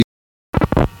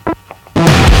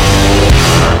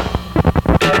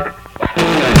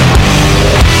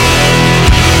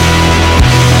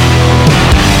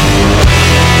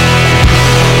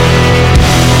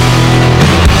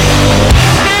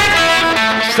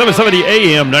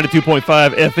770 AM,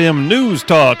 92.5 FM News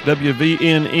Talk,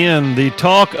 WVNN, the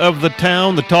talk of the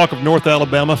town, the talk of North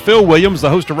Alabama. Phil Williams, the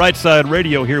host of Right Side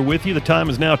Radio, here with you. The time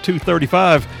is now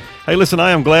 2:35. Hey, listen, I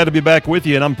am glad to be back with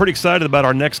you, and I'm pretty excited about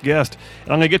our next guest.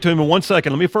 And I'm going to get to him in 1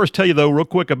 second. Let me first tell you, though, real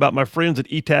quick about my friends at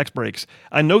eTax Breaks.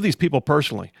 I know these people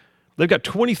personally. They've got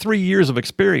 23 years of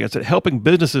experience at helping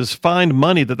businesses find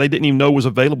money that they didn't even know was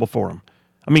available for them.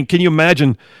 I mean, can you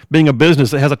imagine being a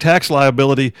business that has a tax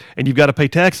liability and you've got to pay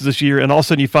taxes this year, and all of a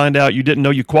sudden you find out you didn't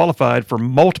know you qualified for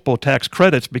multiple tax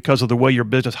credits because of the way your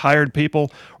business hired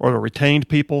people or retained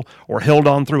people or held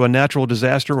on through a natural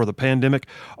disaster or the pandemic?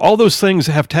 All those things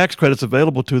have tax credits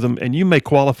available to them, and you may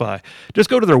qualify. Just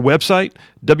go to their website,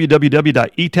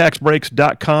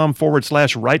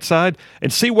 www.etaxbreaks.com/rightside,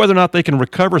 and see whether or not they can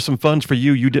recover some funds for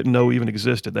you didn't know even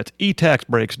existed. That's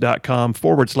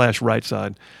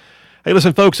etaxbreaks.com/rightside. Hey,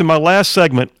 listen, folks, in my last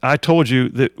segment, I told you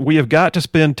that we have got to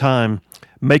spend time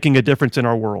making a difference in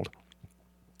our world.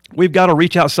 We've got to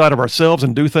reach outside of ourselves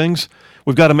and do things.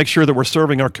 We've got to make sure that we're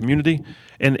serving our community.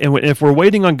 And if we're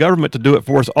waiting on government to do it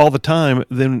for us all the time,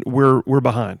 then we're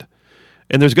behind.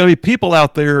 And there's going to be people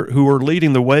out there who are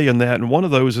leading the way in that, and one of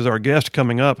those is our guest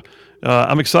coming up.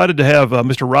 I'm excited to have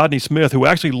Mr. Rodney Smith, who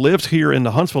actually lives here in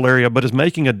the Huntsville area, but is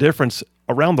making a difference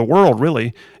around the world,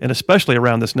 really, and especially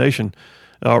around this nation.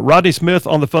 Rodney Smith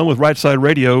on the phone with Right Side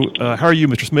Radio. How are you,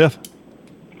 Mr. Smith?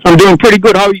 I'm doing pretty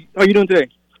good. How are you doing today?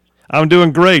 I'm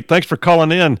doing great. Thanks for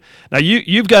calling in. Now,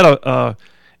 you've got and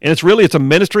it's a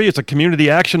ministry. It's a community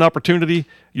action opportunity.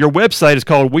 Your website is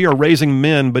called We Are Raising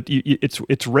Men, but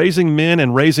it's Raising Men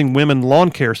and Raising Women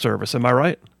Lawn Care Service. Am I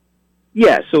right?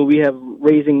 Yeah, so we have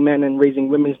Raising Men and Raising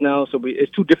Women's now. So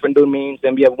it's two different domains,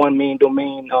 and we have one main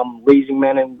domain,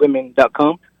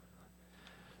 raisingmenandwomen.com.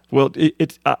 Well,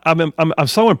 I'm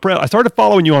so impressed. I started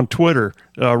following you on Twitter,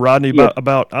 Rodney,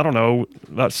 about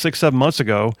 6-7 months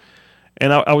ago,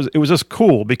 and it was just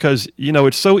cool because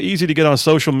it's so easy to get on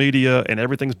social media and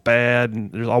everything's bad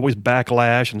and there's always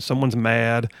backlash and someone's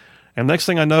mad. And next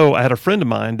thing I know, I had a friend of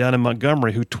mine down in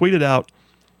Montgomery who tweeted out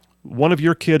one of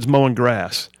your kids mowing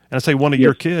grass. And I say one of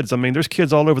your kids. I mean, there's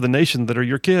kids all over the nation that are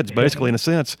your kids, basically, in a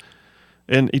sense.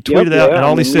 And he tweeted out, and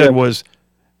all he said was,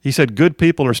 he said, "Good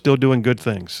people are still doing good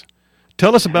things."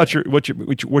 Tell us about what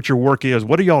your work is.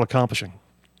 What are y'all accomplishing?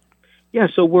 Yeah,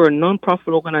 so we're a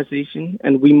nonprofit organization,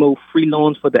 and we mow free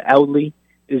lawns for the elderly,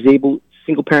 disabled,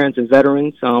 single parents, and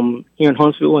veterans here in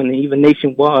Huntsville and even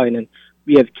nationwide. And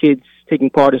we have kids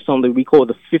taking part in something we call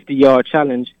the 50-yard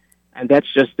challenge, and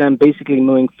that's just them basically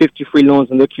mowing 50 free lawns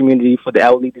in their community for the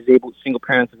elderly, disabled, single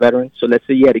parents, and veterans. So let's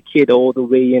say you had a kid all the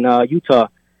way in Utah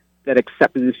that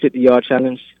accepted the 50-yard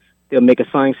challenge. They'll make a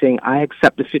sign saying, "I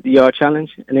accept the 50-yard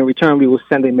challenge," and in return, we will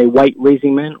send them a white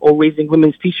Raising Men or Raising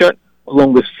Women's T-shirt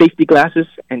along with safety glasses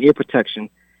and ear protection.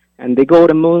 And they go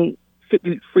to mow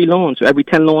 50 free lawns. So every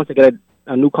 10 lawns, they get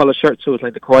a new color shirt, so it's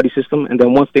like the karate system. And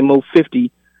then once they mow 50,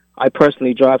 I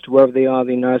personally drive to wherever they are in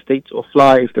the United States or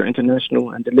fly if they're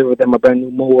international and deliver them a brand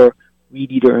new mower,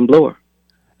 weed eater, and blower.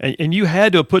 And you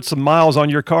had to have put some miles on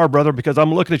your car, brother, because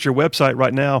I'm looking at your website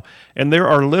right now, and there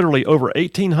are literally over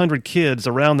 1,800 kids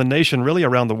around the nation, really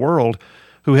around the world,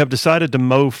 who have decided to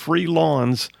mow free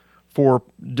lawns for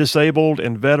disabled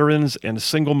and veterans and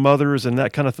single mothers and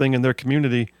that kind of thing in their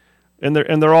community. And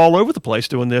they're all over the place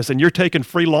doing this, and you're taking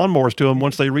free lawnmowers to them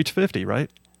once they reach 50,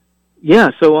 right? Yeah,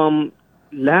 so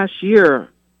last year,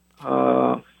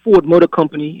 Ford Motor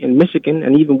Company in Michigan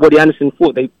and even Woody Anderson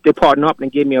Ford, they partnered up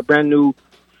and gave me a brand new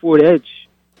Ford Edge,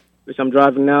 which I'm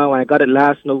driving now. I got it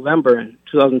last November in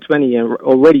 2020, and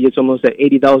already it's almost at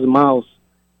 80,000 miles.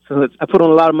 So I put on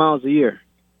a lot of miles a year.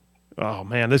 Oh,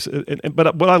 man.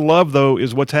 But what I love, though,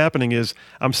 is what's happening is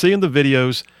I'm seeing the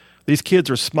videos. These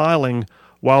kids are smiling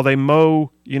while they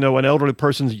mow, an elderly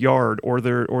person's yard, or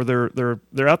they're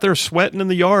out there sweating in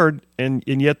the yard, and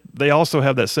yet they also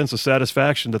have that sense of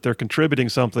satisfaction that they're contributing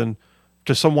something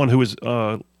to someone who is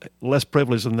less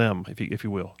privileged than them, if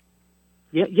you will.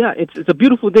 Yeah, it's a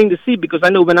beautiful thing to see, because I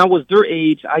know when I was their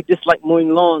age, I disliked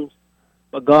mowing lawns,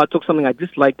 but God took something I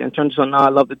disliked and turned it something I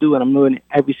love to do, and I'm doing it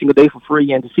every single day for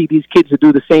free. And to see these kids to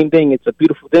do the same thing, it's a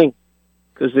beautiful thing,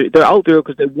 because they're out there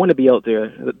because they want to be out there.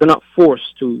 They're not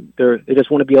forced to. They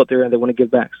just want to be out there and they want to give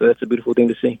back. So that's a beautiful thing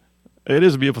to see. It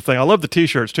is a beautiful thing. I love the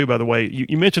T-shirts, too, by the way.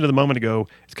 You mentioned it a moment ago.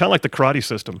 It's kind of like the karate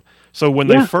system. So when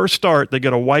they first start, they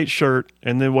get a white shirt,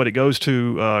 and then it goes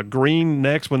to green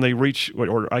next when they reach,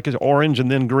 or I guess orange, and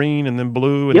then green, and then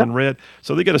blue, and then red.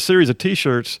 So they get a series of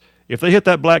T-shirts. If they hit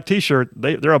that black T-shirt,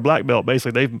 they're a black belt,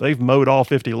 basically. They've mowed all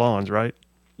 50 lawns, right?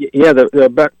 Yeah, they're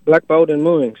black belt in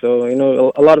mowing.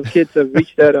 So, a lot of kids have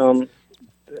reached that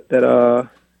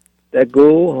that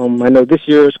goal. I know this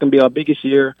year is going to be our biggest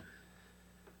year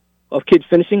of kids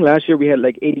finishing. Last year we had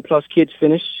like 80 plus kids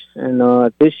finish, and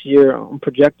this year I'm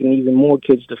projecting even more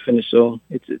kids to finish. So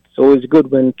it's always good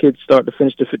when kids start to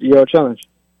finish the 50-yard challenge.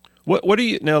 What do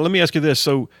you now? Let me ask you this.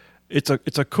 So it's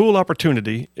a cool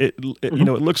opportunity. It you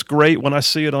know, it looks great when I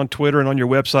see it on Twitter and on your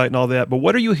website and all that. But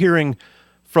what are you hearing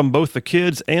from both the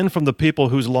kids and from the people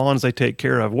whose lawns they take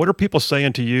care of? What are people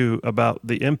saying to you about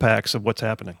the impacts of what's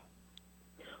happening?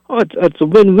 Oh, it's a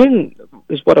win-win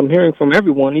is what I'm hearing from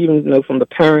everyone, even from the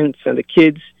parents and the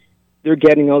kids. They're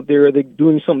getting out there. They're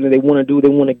doing something they want to do. They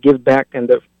want to give back, and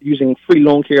they're using free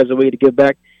lawn care as a way to give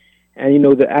back. And,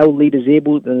 the elderly,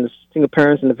 disabled, and the single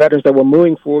parents and the veterans that we're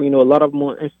mowing for, a lot of them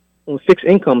on fixed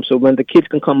income. So when the kids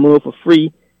can come mow for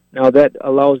free, now that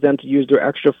allows them to use their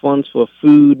extra funds for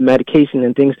food, medication,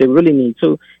 and things they really need.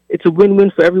 So it's a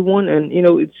win-win for everyone, and,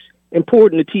 it's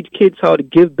important to teach kids how to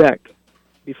give back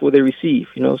before they receive,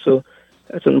 so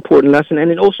that's an important lesson. And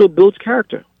it also builds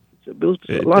character. It builds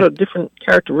a lot of different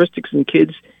characteristics in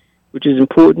kids, which is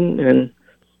important, and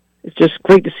it's just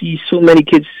great to see so many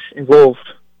kids involved,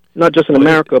 not just in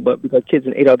America, but we got kids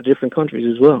in 8 other different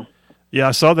countries as well. Yeah,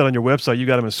 I saw that on your website. You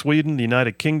got them in Sweden, the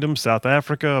United Kingdom, South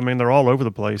Africa. I mean, they're all over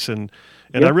the place, and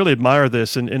I really admire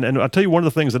this. And I'll tell you, one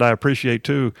of the things that I appreciate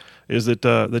too is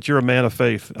that you're a man of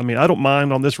faith. I mean, I don't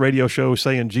mind on this radio show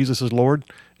saying Jesus is Lord,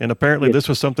 and apparently this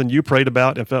was something you prayed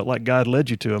about and felt like God led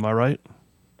you to. Am I right?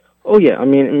 Oh yeah, I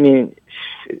mean,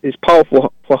 it's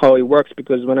powerful for how it works,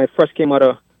 because when I first came out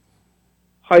of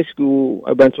high school,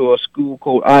 I went to a school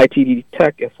called IITD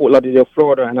Tech in Fort Lauderdale,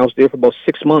 Florida, and I was there for about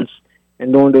 6 months.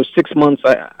 And during those 6 months,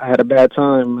 I had a bad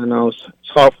time, and it's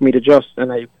hard for me to adjust.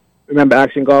 And I remember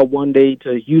asking God one day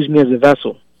to use me as a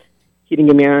vessel. He didn't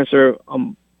give me an answer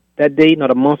that day, not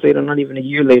a month later, not even a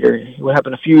year later. It would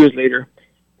happen a few years later.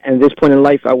 And at this point in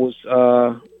life, I was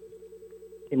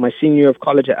in my senior year of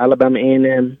college at Alabama A&M,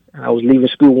 and I was leaving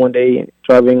school one day,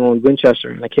 driving on Winchester,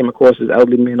 and I came across this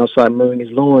elderly man outside mowing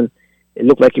his lawn. It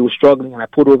looked like he was struggling, and I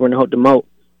pulled over and helped him out.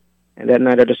 And that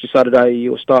night, I just decided I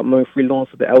would start mowing free lawn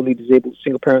for the elderly, disabled,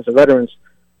 single parents, and veterans.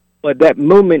 But that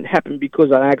moment happened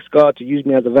because I asked God to use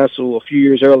me as a vessel a few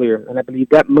years earlier, and I believe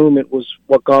that moment was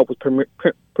what God was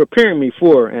preparing me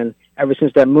for. And ever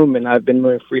since that moment, I've been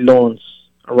mowing free lawns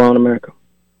around America.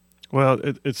 Well,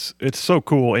 it's so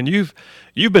cool, and you've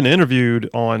been interviewed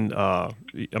on. I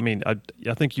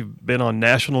think you've been on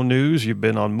national news. You've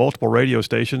been on multiple radio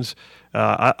stations.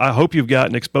 I hope you've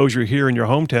gotten exposure here in your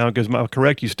hometown, because, am I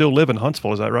correct, you still live in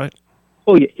Huntsville? Is that right?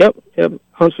 Oh yeah, yep.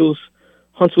 Huntsville's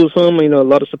home. A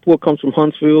lot of support comes from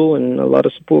Huntsville, and a lot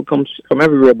of support comes from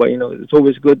everywhere. But it's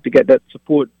always good to get that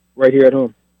support right here at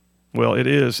home. Well, it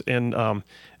is, and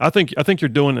I think you're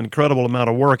doing an incredible amount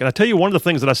of work. And I tell you, one of the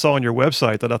things that I saw on your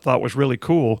website that I thought was really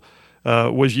cool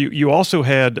was you also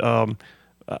had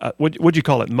what'd you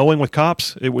call it? Mowing with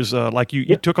cops. It was like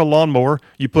you took a lawnmower,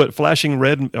 you put flashing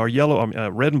red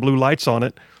and blue lights on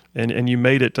it, and you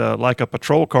made it like a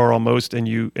patrol car almost, and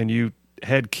you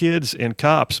had kids and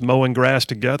cops mowing grass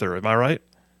together. Am I right?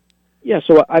 Yeah,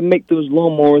 so I make those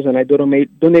lawnmowers, and I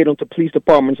donate them to police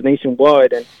departments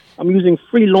nationwide, and I'm using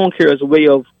free lawn care as a way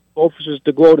of officers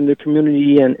to go out in the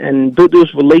community and build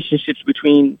those relationships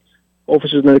between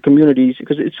officers in the communities,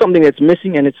 because it's something that's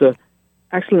missing, and it's a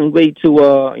excellent way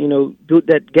to build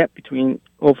that gap between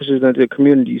officers and the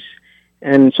communities.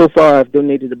 And so far, I've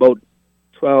donated about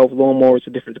 12 lawnmowers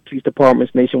to different police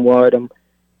departments nationwide.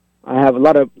 I have a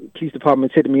lot of police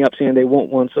departments hitting me up saying they want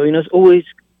one. So it's always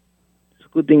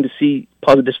good thing to see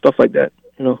positive stuff like that,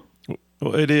 Well,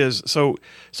 it is. So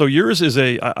yours is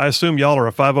I assume y'all are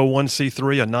a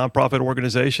 501c3, a nonprofit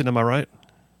organization. Am I right?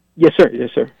 Yes, sir. Yes,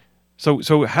 sir. So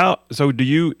does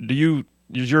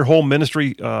your whole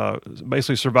ministry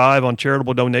basically survive on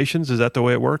charitable donations? Is that the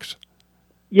way it works?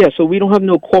 Yeah. So we don't have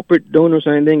no corporate donors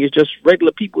or anything. It's just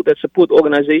regular people that support the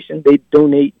organization. They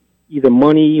donate either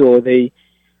money or they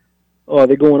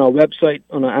go on our website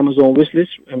on our Amazon wish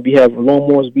list, and we have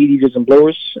lawnmowers, weed eaters, and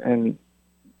blowers. And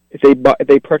if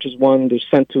they purchase one, they're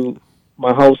sent to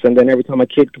my house. And then every time my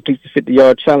kid completes the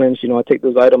 50-yard challenge, I take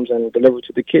those items and deliver it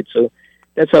to the kids. So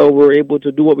that's how we're able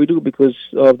to do what we do, because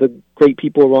of the great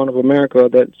people around America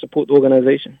that support the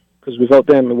organization. Because without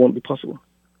them, it won't be possible.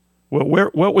 Well,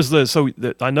 what was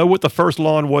I know what the first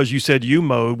lawn was you said you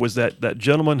mowed was that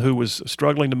gentleman who was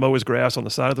struggling to mow his grass on the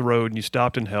side of the road, and you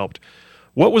stopped and helped.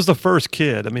 What was the first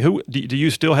kid? I mean, who do you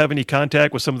still have any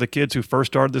contact with some of the kids who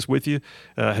first started this with you?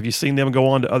 Have you seen them go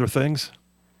on to other things?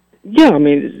 Yeah, I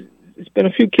mean, it's been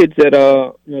a few kids that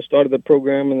started the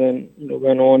program and then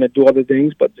went on to do other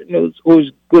things. But it's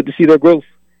always good to see their growth,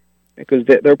 because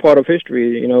they're part of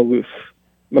history.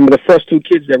 remember the first 2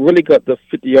 kids that really got the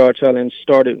 50-yard challenge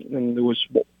started, and there was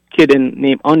a kid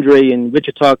named Andre in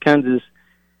Wichita, Kansas,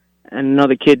 and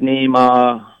another kid named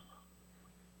Andre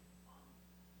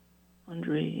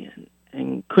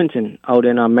and Quentin out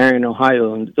in Marion,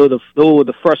 Ohio. And those were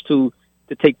the first 2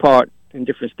 to take part in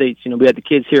different states. We had the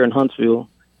kids here in Huntsville,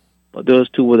 but those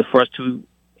 2 were the first 2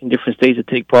 in different states to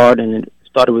take part, and it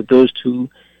started with those 2.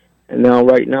 And now,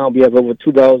 right now, we have over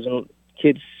 2,000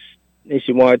 kids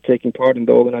nationwide taking part in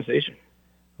the organization.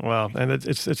 Wow, and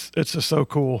it's just so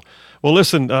cool. Well,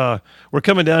 listen, we're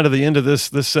coming down to the end of this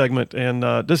segment,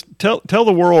 and just tell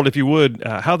the world, if you would,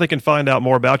 how they can find out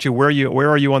more about you. Where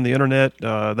are you on the internet,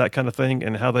 that kind of thing,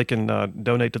 and how they can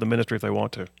donate to the ministry if they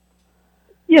want to.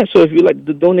 Yeah, so if you'd like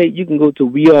to donate, you can go to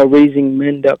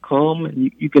weareraisingmen.com,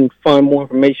 and you can find more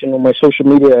information on my social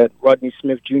media at Rodney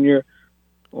Smith Jr.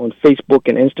 on Facebook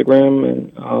and Instagram,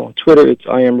 and on Twitter it's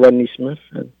I am Rodney Smith.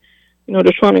 And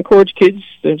just trying to encourage kids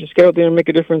to just get out there and make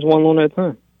a difference one loan at a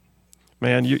time.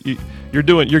 Man, you're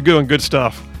doing good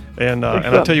stuff, and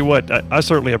I'll tell you what, I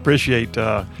certainly appreciate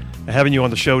having you on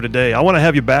the show today. I want to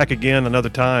have you back again another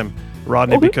time,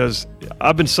 Rodney, because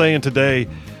I've been saying today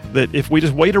that if we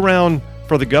just wait around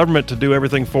for the government to do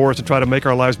everything for us and try to make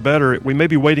our lives better, we may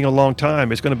be waiting a long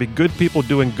time. It's going to be good people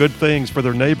doing good things for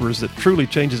their neighbors that truly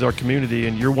changes our community,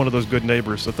 and you're one of those good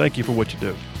neighbors. So thank you for what you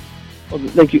do. Well,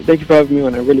 thank you for having me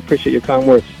on. I really appreciate your kind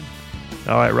words.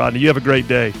 All right, Rodney, you have a great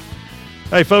day.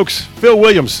 Hey, folks, Phil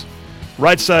Williams,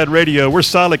 Right Side Radio. We're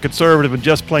solid conservative and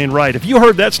just plain right. If you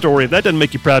heard that story, if that doesn't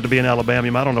make you proud to be an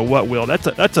Alabamian, I don't know what will. That's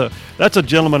a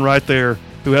gentleman right there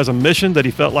who has a mission that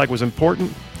he felt like was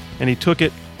important, and he took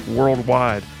it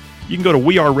worldwide. You can go to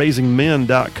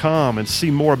weareraisingmen.com and see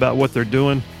more about what they're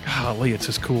doing. Golly, it's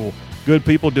just cool. Good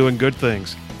people doing good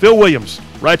things. Phil Williams,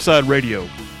 Right Side Radio.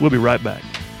 We'll be right back.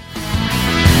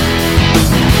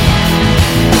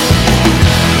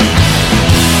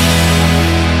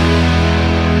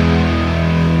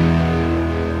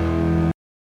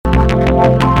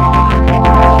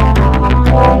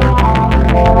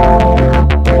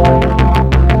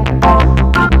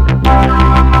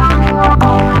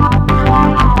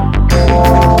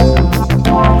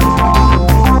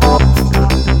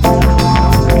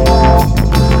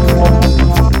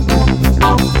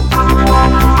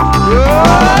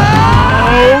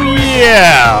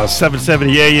 Yeah,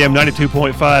 770 AM,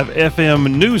 92.5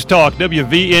 FM News Talk,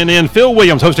 WVNN. Phil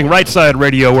Williams hosting Right Side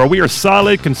Radio, where we are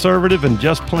solid, conservative, and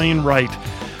just plain right.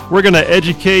 We're going to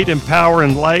educate, empower,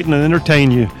 enlighten, and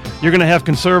entertain you. You're going to have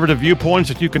conservative viewpoints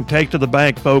that you can take to the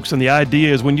bank, folks. And the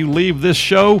idea is when you leave this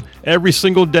show every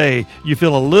single day, you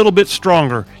feel a little bit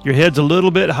stronger. Your head's a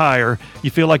little bit higher.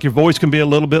 You feel like your voice can be a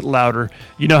little bit louder.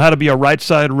 You know how to be a right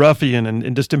side ruffian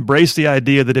and just embrace the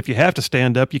idea that if you have to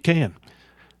stand up, you can.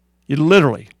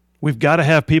 We've got to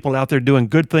have people out there doing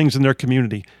good things in their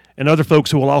community, and other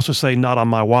folks who will also say, not on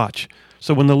my watch.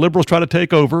 So when the liberals try to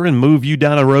take over and move you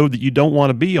down a road that you don't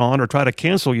want to be on or try to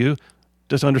cancel you,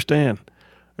 just understand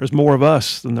there's more of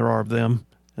us than there are of them,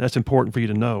 and that's important for you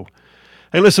to know.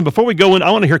 Hey, listen, before we go in,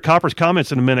 I want to hear Copper's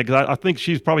comments in a minute because I think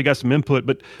she's probably got some input,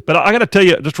 but I got to tell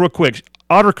you just real quick,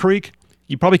 Otter Creek,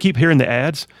 you probably keep hearing the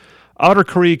ads. Otter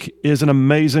Creek is an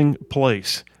amazing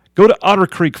place. Go to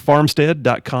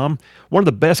OtterCreekFarmstead.com, one of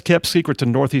the best-kept secrets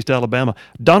in Northeast Alabama.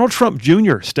 Donald Trump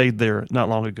Jr. stayed there not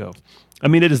long ago. I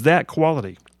mean, it is that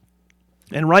quality.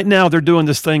 And right now they're doing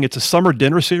this thing. It's a summer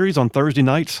dinner series on Thursday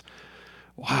nights.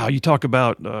 Wow, you talk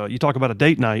about a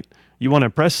date night. You want to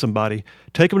impress somebody.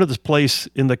 Take them to this place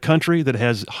in the country that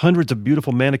has hundreds of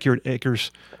beautiful manicured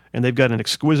acres, and they've got an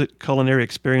exquisite culinary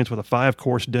experience with a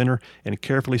 5-course dinner and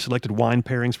carefully selected wine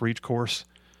pairings for each course.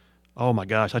 Oh, my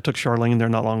gosh. I took Charlene there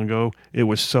not long ago. It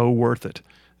was so worth it.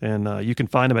 And you can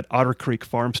find them at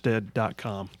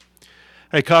OtterCreekFarmstead.com.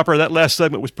 Hey, Copper, that last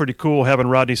segment was pretty cool, having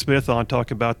Rodney Smith on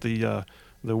talking about the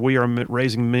We Are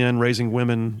Raising Men, Raising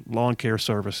Women lawn care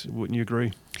service. Wouldn't you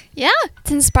agree? Yeah,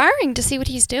 it's inspiring to see what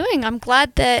he's doing. I'm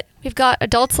glad that we've got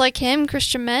adults like him,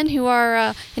 Christian men, who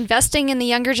are investing in the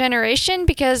younger generation,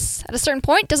 because at a certain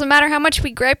point, it doesn't matter how much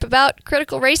we gripe about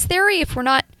critical race theory, if we're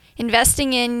not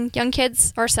investing in young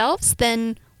kids ourselves,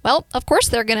 then, well, of course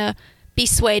they're going to be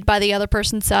swayed by the other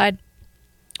person's side.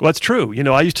 Well, that's true. You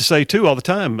know, I used to say, too, all the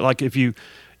time, like if you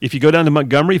go down to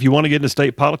Montgomery, if you want to get into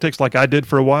state politics like I did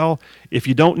for a while, if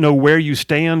you don't know where you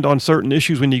stand on certain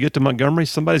issues when you get to Montgomery,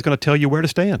 somebody's going to tell you where to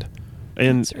stand.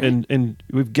 And, right. and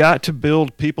we've got to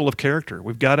build people of character.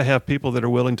 We've got to have people that are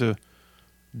willing to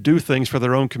do things for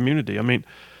their own community. I mean,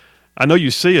 I know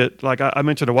you see it. Like I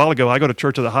mentioned a while ago, I go to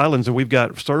Church of the Highlands, and we've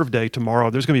got Serve Day tomorrow.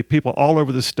 There's going to be people all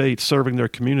over the state serving their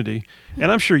community,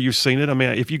 and I'm sure you've seen it. I mean,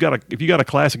 if you got a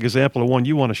classic example of one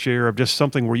you want to share of just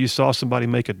something where you saw somebody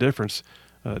make a difference,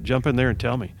 jump in there and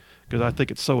tell me, because I think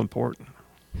it's so important.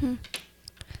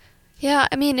 Yeah,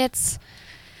 I mean, it's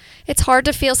hard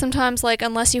to feel sometimes like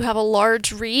unless you have a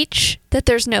large reach that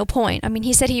there's no point. I mean,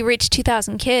 he said he reached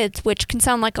 2,000 kids, which can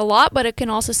sound like a lot, but it can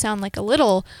also sound like a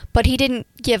little. But he didn't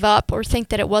give up or think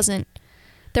that there wasn't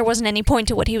any point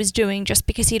to what he was doing just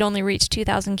because he'd only reached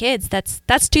 2,000 kids.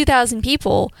 That's 2,000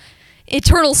 people,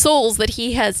 eternal souls that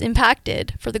he has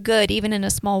impacted for the good, even in a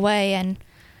small way. And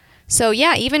so,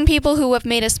 yeah, even people who have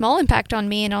made a small impact on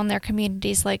me and on their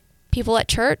communities, like people at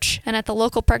church and at the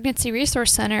local pregnancy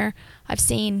resource center, I've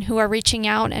seen who are reaching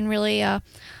out and really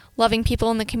loving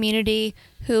people in the community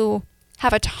who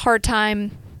have a hard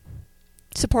time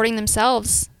supporting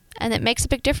themselves, and it makes a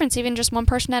big difference, even just one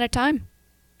person at a time.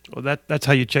 Well, that's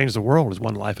how you change the world, is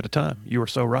one life at a time. You are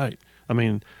so right. I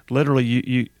mean,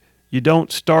 literally, you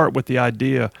don't start with the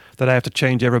idea that I have to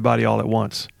change everybody all at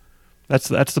once. That's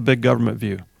the big government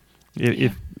view.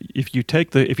 If you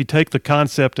take the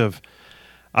concept of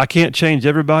I can't change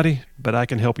everybody, but I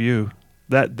can help you,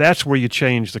 that's where you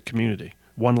change the community,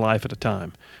 one life at a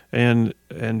time. And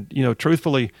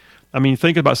truthfully, I mean,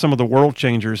 think about some of the world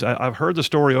changers. I've heard the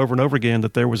story over and over again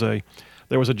that there was a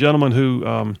gentleman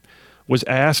who was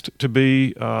asked to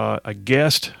be a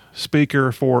guest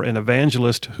speaker for an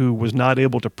evangelist who was not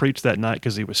able to preach that night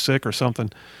because he was sick or something.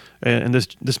 And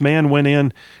this man went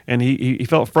in, and he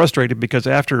felt frustrated because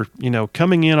after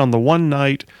coming in on the one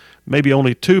night, maybe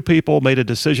only 2 people made a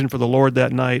decision for the Lord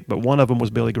that night, but one of them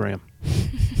was Billy Graham.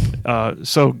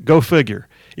 So go figure.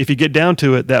 If you get down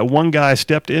to it, that one guy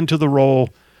stepped into the role,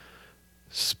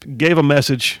 gave a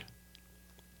message,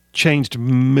 changed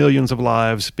millions of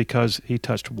lives because he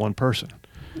touched one person.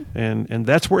 And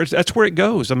that's where it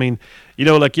goes. I mean,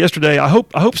 like yesterday, I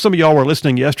hope some of y'all were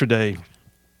listening yesterday.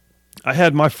 I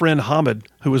had my friend Hamid,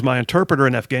 who was my interpreter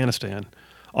in Afghanistan,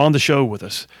 on the show with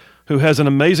us, who has an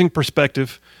amazing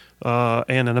perspective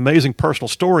and an amazing personal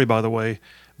story, by the way,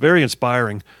 very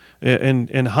inspiring.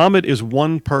 And Hamid is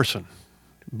one person,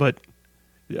 but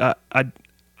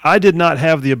I did not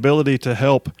have the ability to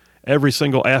help every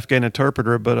single Afghan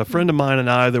interpreter, but a friend of mine and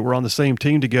I that were on the same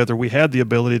team together, we had the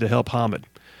ability to help Hamid.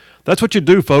 That's what you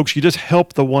do, folks. You just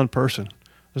help the one person.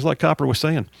 Just like Copper was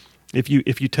saying, if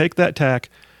you take that tack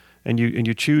and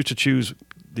you choose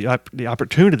the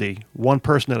opportunity one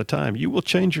person at a time, you will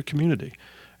change your community.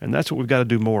 And that's what we've got to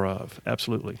do more of.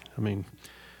 Absolutely. I mean,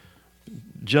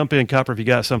 jump in, Copper, if you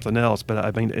got something else, but I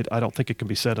mean, I don't think it can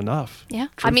be said enough. Yeah.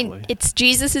 Truthfully. I mean, it's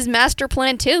Jesus's master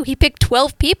plan too. He picked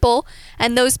 12 people,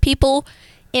 and those people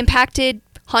impacted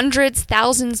hundreds,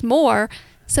 thousands more.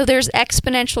 So there's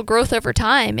exponential growth over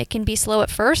time. It can be slow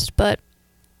at first, but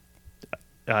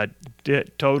I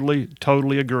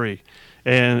totally agree.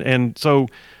 And so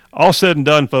all said and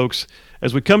done, folks,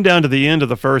 as we come down to the end of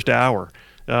the first hour,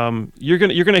 you're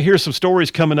gonna hear some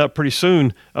stories coming up pretty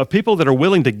soon of people that are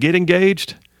willing to get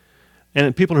engaged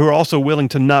and people who are also willing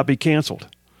to not be canceled.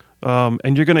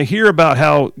 And you're going to hear about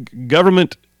how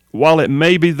government, while it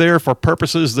may be there for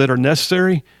purposes that are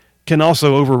necessary, can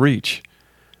also overreach.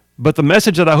 But the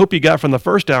message that I hope you got from the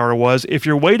first hour was, if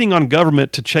you're waiting on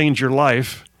government to change your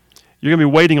life, you're going to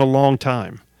be waiting a long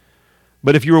time.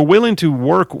 But if you are willing to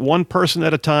work one person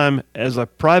at a time as a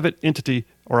private entity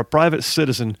or a private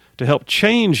citizen to help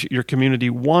change your community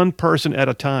one person at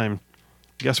a time,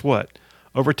 guess what?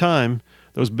 Over time,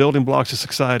 those building blocks of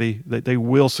society, they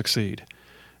will succeed.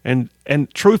 And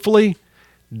truthfully,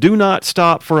 do not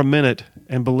stop for a minute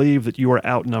and believe that you are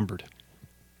outnumbered.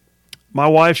 My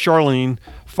wife, Charlene,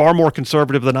 far more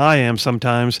conservative than I am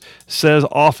sometimes, says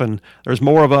often, there's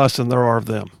more of us than there are of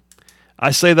them.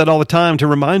 I say that all the time to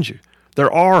remind you,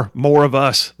 there are more of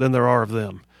us than there are of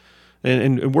them.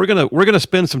 And we're gonna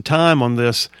spend some time on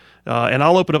this, and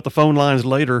I'll open up the phone lines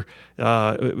later.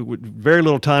 Very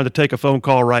little time to take a phone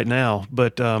call right now,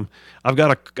 but I've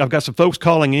got some folks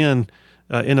calling in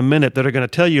a minute that are going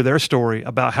to tell you their story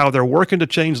about how they're working to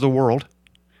change the world,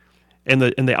 and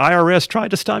the IRS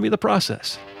tried to stymie the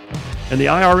process, and the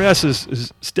IRS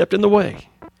has stepped in the way,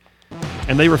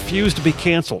 and they refuse to be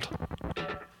canceled,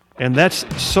 and that's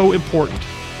so important.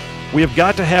 We have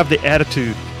got to have the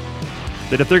attitude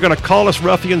that if they're going to call us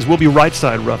ruffians, we'll be right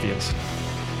side ruffians.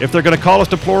 If they're going to call us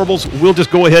deplorables, we'll just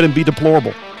go ahead and be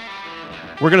deplorable.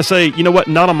 We're going to say, you know what,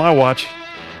 not on my watch.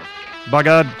 By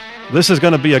God, this is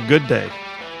going to be a good day,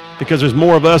 because there's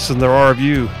more of us than there are of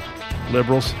you,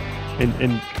 liberals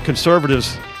and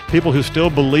conservatives, people who still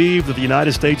believe that the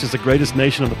United States is the greatest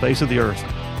nation on the face of the earth.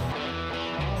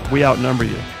 We outnumber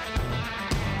you.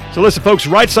 So listen, folks,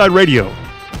 Right Side Radio.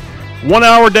 1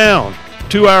 hour down,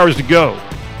 2 hours to go.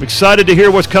 I'm excited to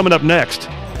hear what's coming up next.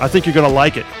 I think you're going to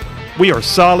like it. We are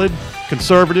solid,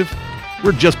 conservative.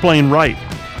 We're just plain right.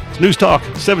 It's News Talk,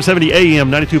 770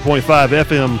 AM, 92.5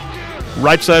 FM,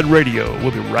 Right Side Radio.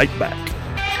 We'll be right back.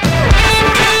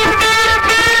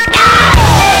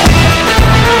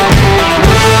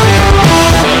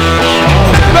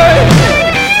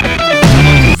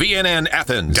 VNN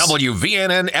Athens,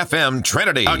 WVNN FM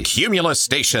Trinity, a Cumulus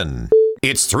station.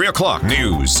 It's 3 o'clock.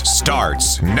 News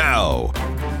starts now.